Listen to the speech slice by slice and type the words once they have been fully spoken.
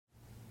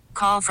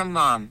call from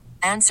mom.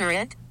 Answer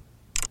it.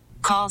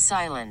 Call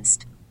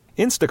silenced.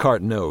 Instacart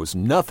knows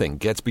nothing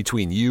gets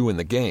between you and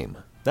the game.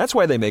 That's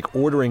why they make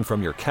ordering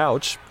from your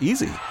couch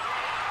easy.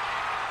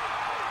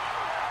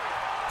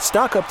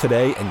 Stock up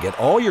today and get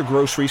all your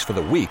groceries for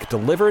the week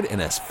delivered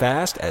in as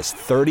fast as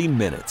 30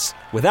 minutes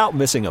without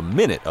missing a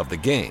minute of the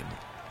game.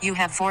 You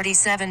have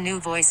 47 new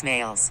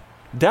voicemails.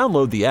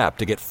 Download the app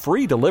to get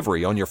free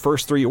delivery on your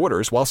first 3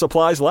 orders while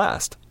supplies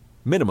last.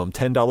 Minimum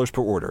 $10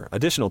 per order.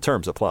 Additional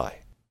terms apply.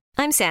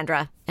 I'm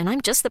Sandra, and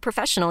I'm just the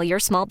professional your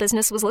small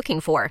business was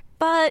looking for.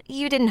 But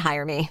you didn't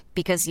hire me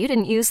because you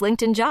didn't use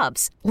LinkedIn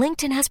Jobs.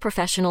 LinkedIn has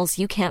professionals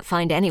you can't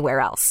find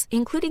anywhere else,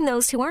 including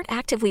those who aren't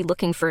actively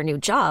looking for a new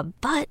job,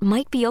 but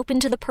might be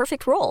open to the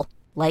perfect role,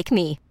 like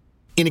me.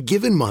 In a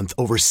given month,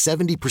 over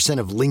 70%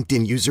 of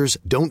LinkedIn users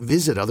don't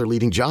visit other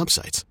leading job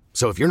sites.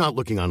 So if you're not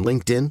looking on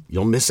LinkedIn,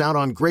 you'll miss out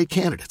on great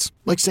candidates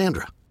like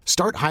Sandra.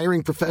 Start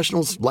hiring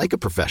professionals like a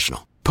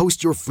professional.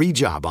 Post your free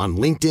job on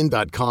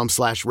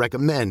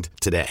linkedin.com/recommend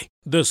today.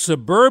 The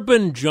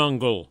Suburban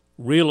Jungle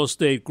Real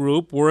Estate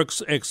Group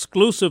works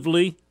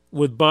exclusively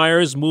with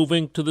buyers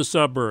moving to the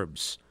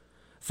suburbs.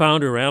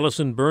 Founder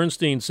Allison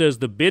Bernstein says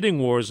the bidding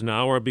wars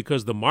now are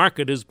because the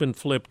market has been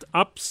flipped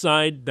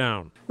upside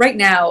down. Right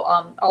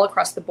now, all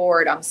across the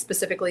board,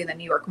 specifically in the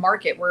New York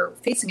market, we're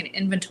facing an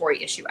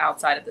inventory issue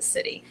outside of the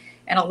city.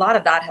 And a lot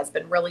of that has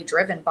been really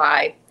driven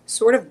by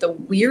sort of the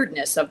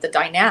weirdness of the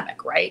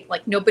dynamic, right?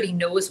 Like nobody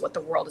knows what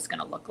the world is going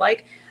to look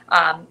like.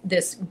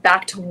 This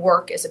back to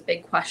work is a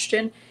big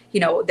question. You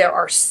know, there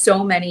are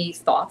so many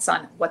thoughts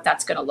on what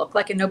that's going to look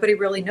like and nobody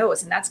really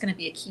knows. And that's going to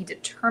be a key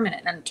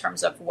determinant in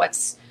terms of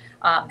what's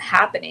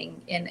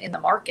happening in the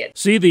market.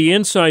 See the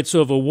insights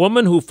of a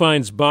woman who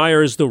finds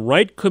buyers the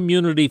right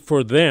community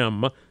for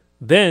them,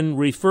 then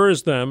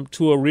refers them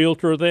to a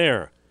realtor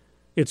there.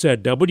 It's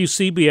at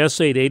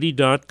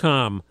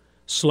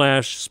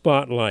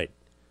WCBS880.com/spotlight.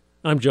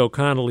 I'm Joe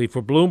Connolly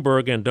for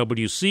Bloomberg and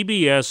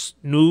WCBS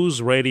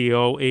News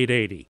Radio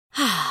 880.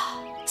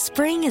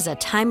 Spring is a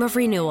time of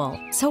renewal,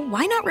 so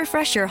why not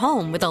refresh your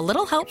home with a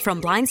little help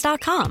from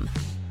Blinds.com?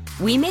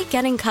 We make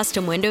getting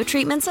custom window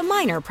treatments a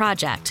minor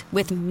project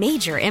with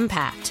major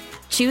impact.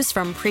 Choose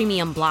from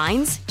premium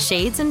blinds,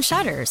 shades, and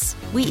shutters.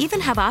 We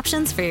even have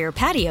options for your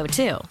patio,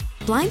 too.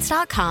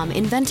 Blinds.com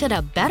invented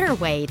a better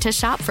way to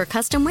shop for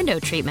custom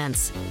window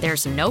treatments.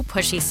 There's no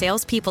pushy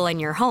salespeople in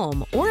your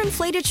home or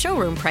inflated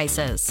showroom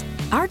prices.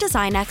 Our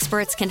design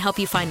experts can help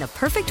you find the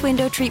perfect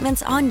window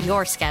treatments on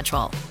your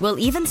schedule. We'll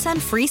even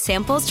send free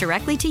samples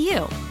directly to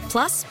you.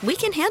 Plus, we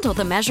can handle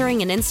the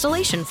measuring and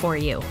installation for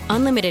you.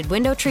 Unlimited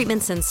window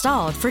treatments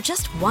installed for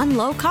just one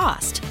low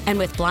cost. And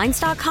with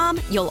Blinds.com,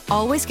 you'll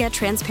always get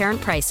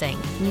transparent pricing.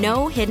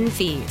 No hidden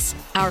fees.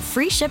 Our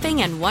free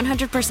shipping and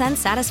 100%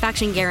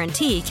 satisfaction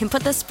guarantee can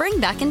put the spring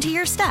back into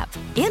your step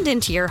and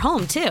into your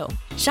home, too.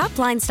 Shop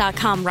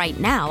Blinds.com right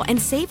now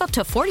and save up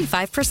to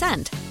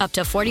 45%. Up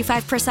to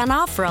 45%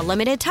 off for a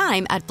limited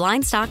time at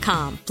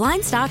Blinds.com.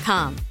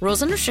 Blinds.com.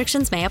 Rules and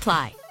restrictions may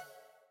apply.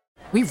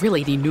 We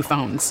really need new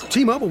phones.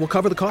 T-Mobile will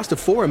cover the cost of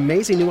 4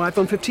 amazing new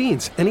iPhone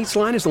 15s, and each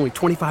line is only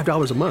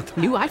 $25 a month.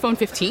 New iPhone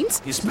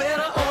 15s? It's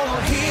better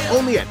over here.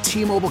 Only at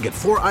T-Mobile, get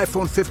 4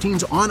 iPhone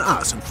 15s on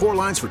us and 4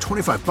 lines for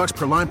 $25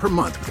 per line per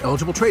month with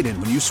eligible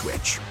trade-in when you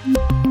switch.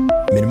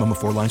 Minimum of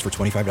 4 lines for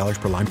 $25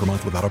 per line per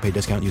month with autopay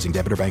discount using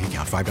debit or bank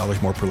account.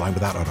 $5 more per line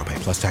without autopay,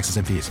 plus taxes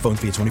and fees. Phone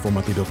fee at 24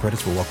 monthly bill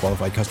credits for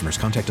well-qualified customers.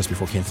 Contact us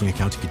before canceling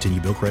account to continue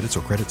bill credits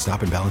or credit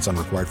stop and balance on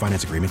required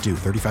finance agreement due.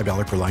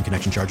 $35 per line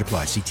connection charge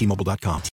applies. See T-Mobile.com.